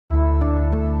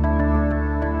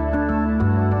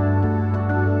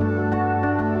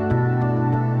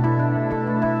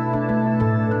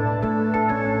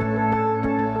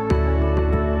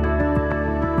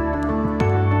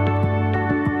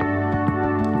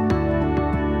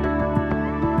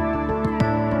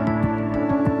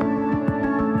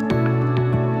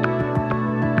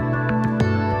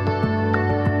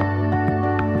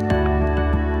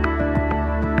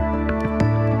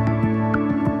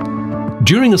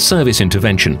During a service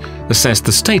intervention, assess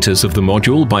the status of the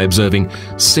module by observing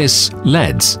sys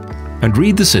LEDs and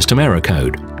read the system error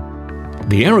code.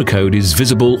 The error code is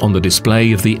visible on the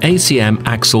display of the ACM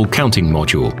axle counting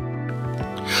module.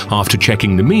 After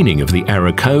checking the meaning of the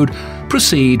error code,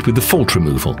 proceed with the fault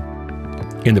removal.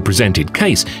 In the presented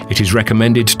case, it is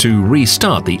recommended to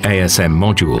restart the ASM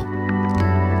module.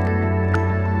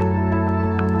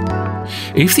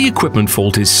 If the equipment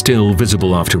fault is still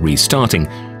visible after restarting,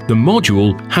 the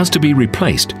module has to be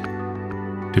replaced.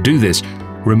 To do this,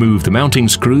 remove the mounting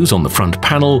screws on the front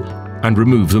panel and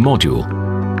remove the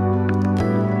module.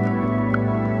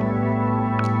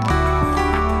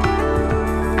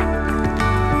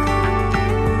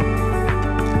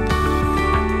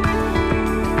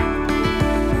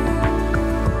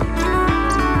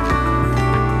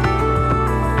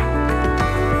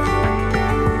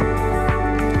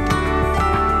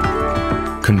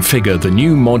 Configure the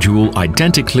new module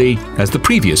identically as the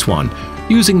previous one,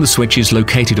 using the switches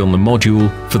located on the module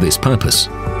for this purpose.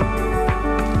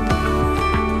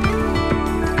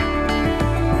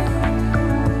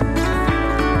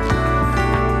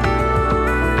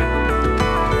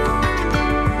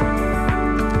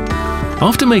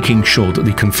 After making sure that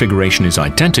the configuration is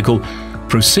identical,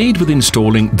 proceed with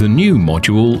installing the new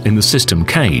module in the system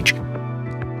cage.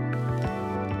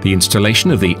 The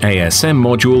installation of the ASM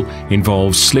module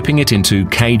involves slipping it into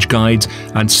cage guides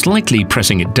and slightly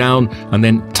pressing it down and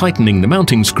then tightening the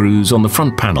mounting screws on the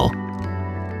front panel.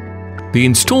 The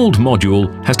installed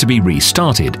module has to be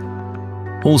restarted.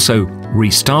 Also,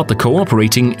 restart the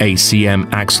cooperating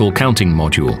ACM axle counting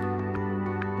module.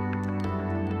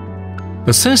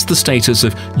 Assess the status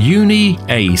of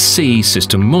Uni-AC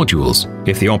system modules.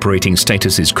 If the operating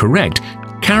status is correct,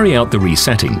 carry out the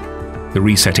resetting. The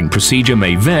resetting procedure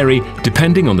may vary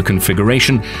depending on the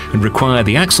configuration and require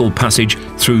the axle passage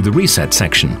through the reset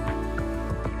section.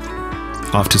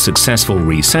 After successful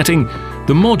resetting,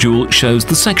 the module shows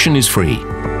the section is free.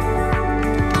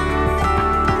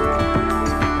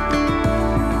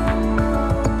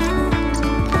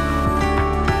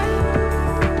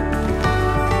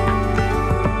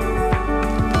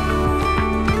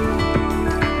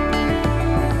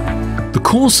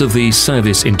 The course of the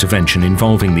service intervention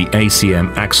involving the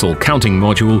ACM axle counting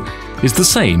module is the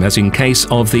same as in case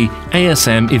of the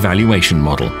ASM evaluation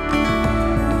model.